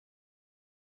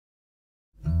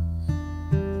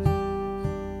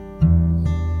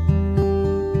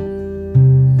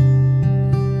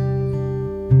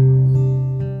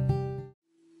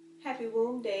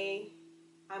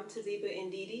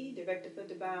Indidi, Director for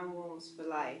Divine Wombs for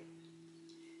Life.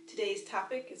 Today's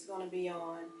topic is going to be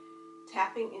on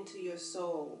tapping into your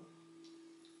soul.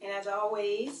 And as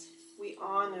always, we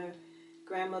honor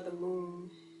Grandmother Moon.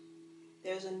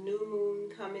 There's a new moon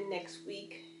coming next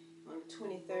week on the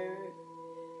 23rd.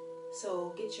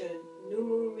 So get your new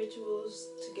moon rituals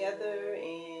together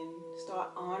and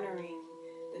start honoring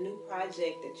the new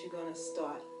project that you're going to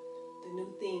start, the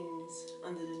new things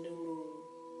under the new moon.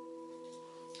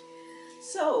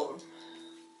 So,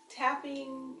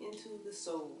 tapping into the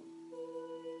soul.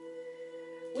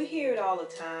 We hear it all the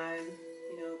time.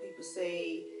 You know, people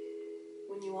say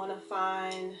when you want to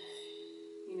find,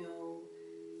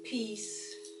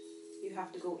 peace, you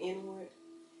have to go inward.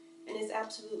 And it's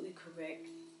absolutely correct.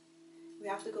 We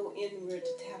have to go inward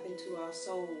to tap into our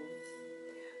soul.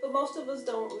 But most of us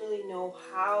don't really know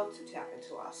how to tap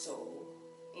into our soul.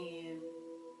 And,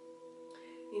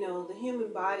 the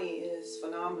human body is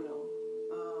phenomenal.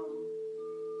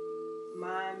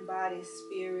 Mind, body,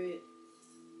 spirit.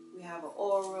 We have an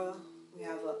aura. We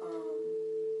have a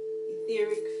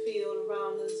etheric field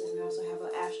around us, and we also have an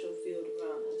astral field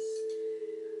around us.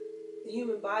 The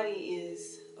human body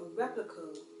is a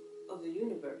replica of the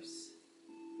universe.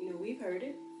 We've heard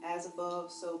it, as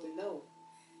above, so below.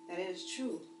 That is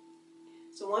true.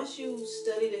 So once you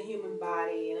study the human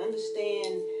body and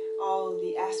understand all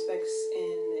the aspects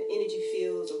and the energy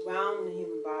fields around the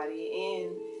human body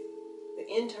and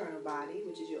the internal body,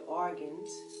 which is your organs,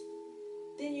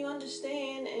 then you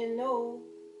understand and know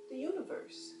the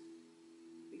universe,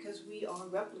 because we are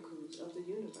replicas of the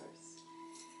universe.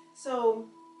 So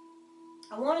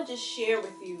I want to just share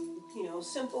with you, a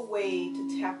simple way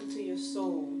to tap into your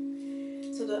soul.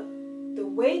 So the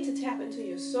way to tap into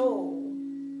your soul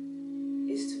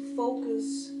is to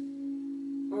focus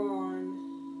on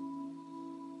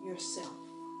yourself.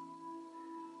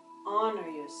 Honor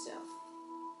yourself.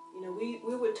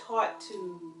 We were taught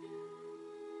to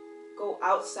go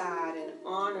outside and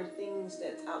honor things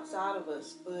that's outside of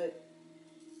us, but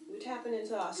we're tapping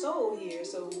into our soul here,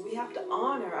 so we have to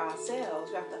honor ourselves.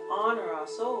 We have to honor our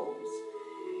souls.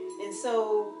 And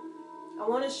so I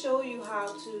want to show you how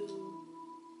to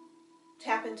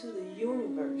tap into the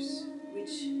universe,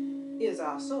 which is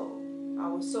our soul.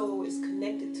 Our soul is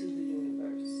connected to the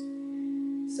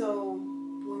universe. So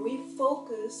when we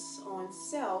focus on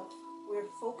self, we're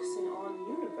focusing on the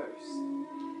universe.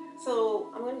 So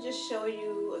I'm going to just show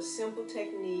you a simple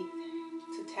technique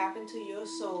to tap into your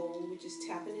soul, which is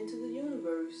tapping into the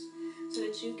universe, so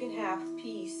that you can have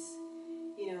peace,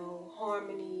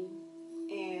 harmony,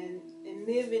 and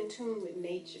live in tune with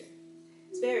nature.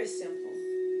 It's very simple.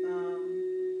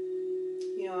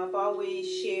 I've always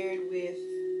shared with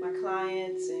my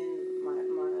clients and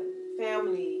my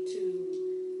family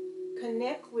to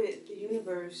connect with the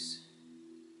universe,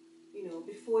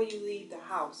 before you leave the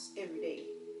house every day.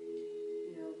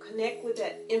 Connect with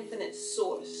that infinite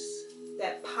source,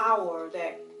 that power,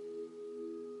 that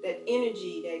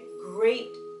energy, that great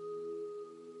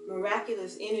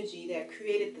miraculous energy that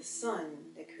created the sun,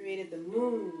 that created the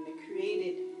moon, that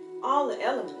created all the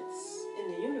elements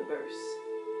in the universe.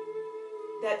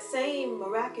 That same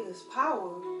miraculous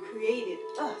power created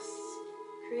us,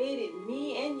 created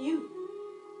me and you.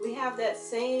 We have that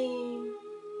same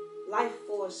life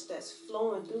force that's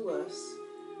flowing through us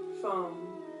from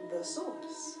the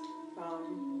source,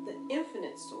 from the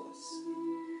infinite source.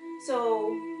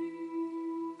 So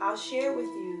I'll share with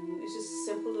you, it's just a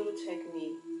simple little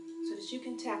technique so that you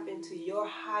can tap into your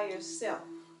higher self.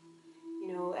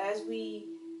 As we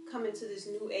come into this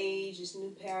new age, this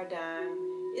new paradigm,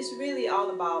 it's really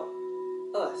all about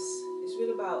us. It's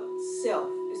really about self.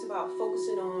 It's about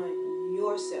focusing on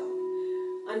yourself,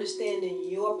 understanding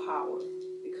your power,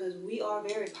 because we are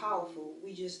very powerful.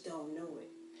 We just don't know it.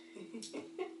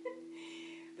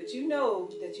 But you know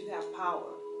that you have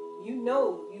power. You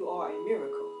know you are a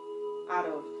miracle. Out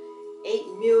of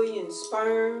 8 million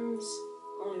sperms,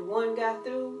 only one got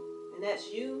through, and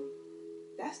that's you.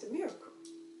 That's the miracle.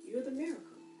 You're the miracle.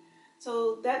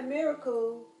 So that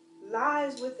miracle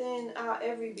lies within our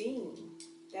every being.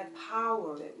 That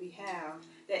power that we have,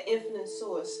 that infinite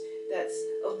source that's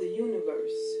of the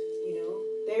universe.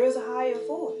 There is a higher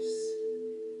force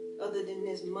other than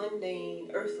this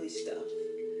mundane earthly stuff.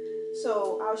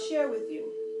 So I'll share with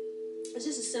you. It's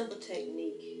just a simple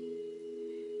technique.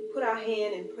 We put our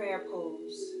hand in prayer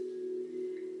pose.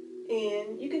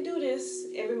 And you can do this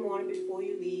every morning before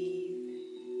you leave,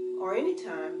 or any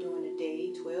time during the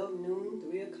day, 12 noon,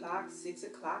 3 o'clock, 6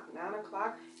 o'clock, 9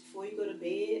 o'clock, before you go to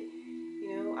bed.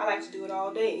 I like to do it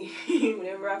all day,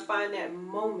 whenever I find that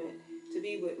moment to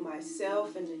be with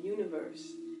myself and the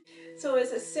universe. So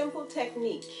it's a simple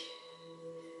technique.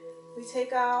 We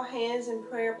take our hands in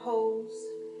prayer pose,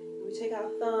 we take our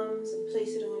thumbs and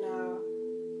place it on our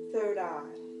third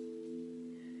eye.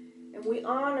 And we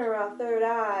honor our third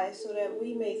eye so that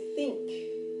we may think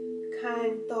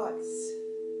kind thoughts.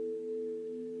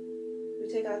 We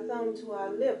take our thumb to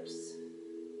our lips.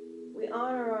 We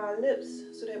honor our lips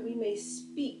so that we may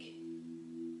speak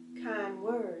kind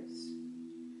words.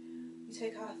 We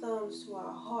take our thumbs to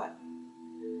our heart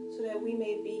so that we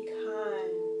may be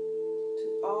kind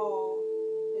to all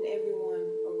and everyone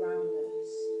around us.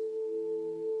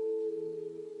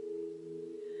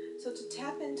 So to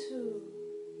tap into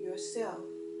yourself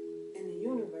and the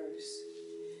universe,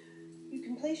 you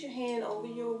can place your hand over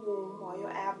your womb or your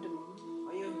abdomen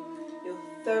or your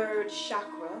third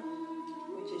chakra,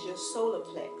 which is your solar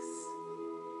plex.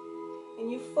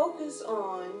 And you focus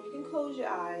on, you can close your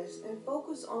eyes and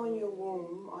focus on your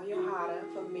womb or your hara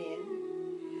for men,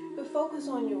 but focus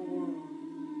on your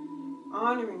womb,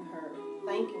 honoring her,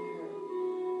 thanking her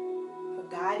for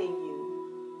guiding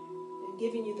you and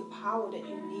giving you the power that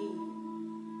you need.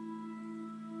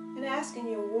 And asking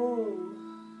your womb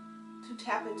to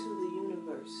tap into the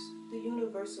universe, the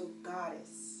universal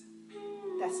goddess.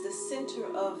 That's the center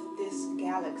of this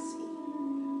galaxy,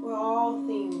 where all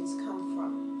things come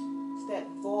from. It's that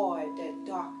void, that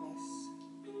darkness.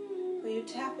 So you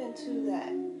tap into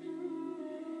that,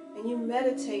 and you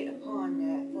meditate upon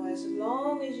that for as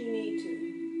long as you need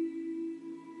to.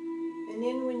 And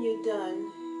then when you're done,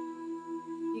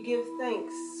 you give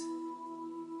thanks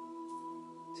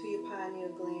to your pineal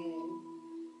gland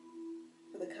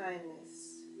for the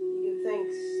kindness. You give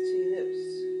thanks to your lips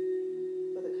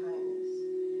for the kindness.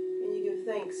 And you give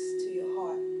thanks to your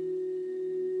heart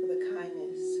for the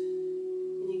kindness.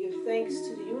 And you give thanks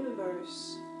to the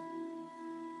universe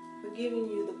for giving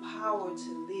you the power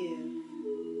to live,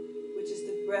 which is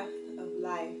the breath of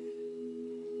life.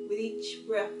 With each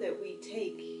breath that we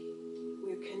take,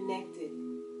 we're connected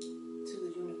to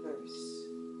the universe.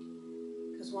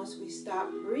 Because once we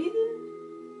stop breathing,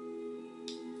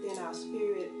 then our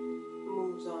spirit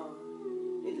moves on.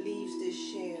 It leaves this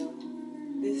shell,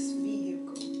 this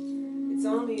vehicle. It's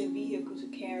only a vehicle to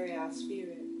carry our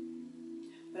spirit.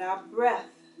 But our breath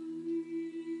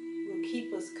will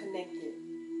keep us connected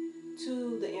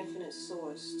to the infinite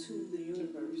source, to the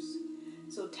universe.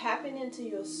 So tapping into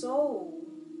your soul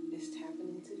is tapping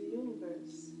into the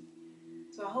universe.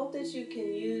 So I hope that you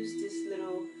can use this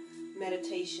little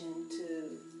meditation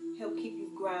to help keep you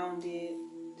grounded,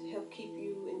 to help keep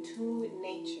you in tune with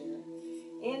nature,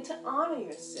 and to honor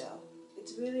yourself.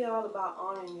 It's really all about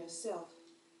honoring yourself.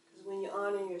 Because when you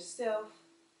honor yourself,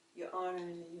 you're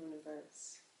honoring the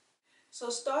universe. So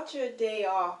start your day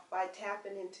off by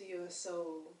tapping into your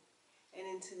soul and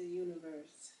into the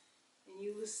universe. And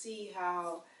you will see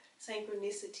how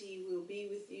synchronicity will be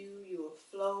with you. You will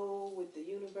flow with the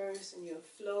universe, and you'll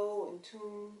flow in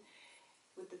tune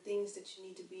with the things that you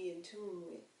need to be in tune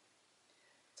with.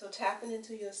 So tapping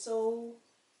into your soul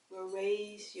will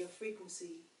raise your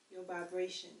frequency, your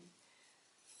vibration.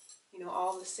 You know,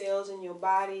 all the cells in your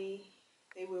body,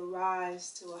 they will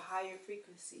rise to a higher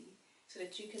frequency so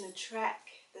that you can attract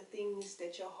the things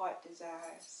that your heart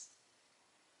desires.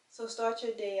 So start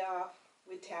your day off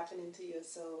with tapping into your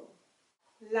soul.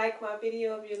 Like my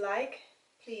video if you like.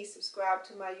 Please subscribe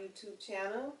to my YouTube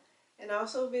channel. And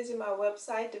also visit my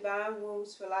website,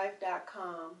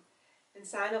 divinewombsforlife.com. And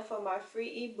sign up for my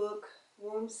free ebook,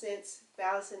 Womb Sense,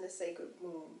 Balancing the Sacred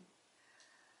Womb.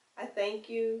 I thank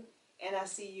you, and I'll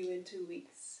see you in 2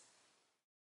 weeks.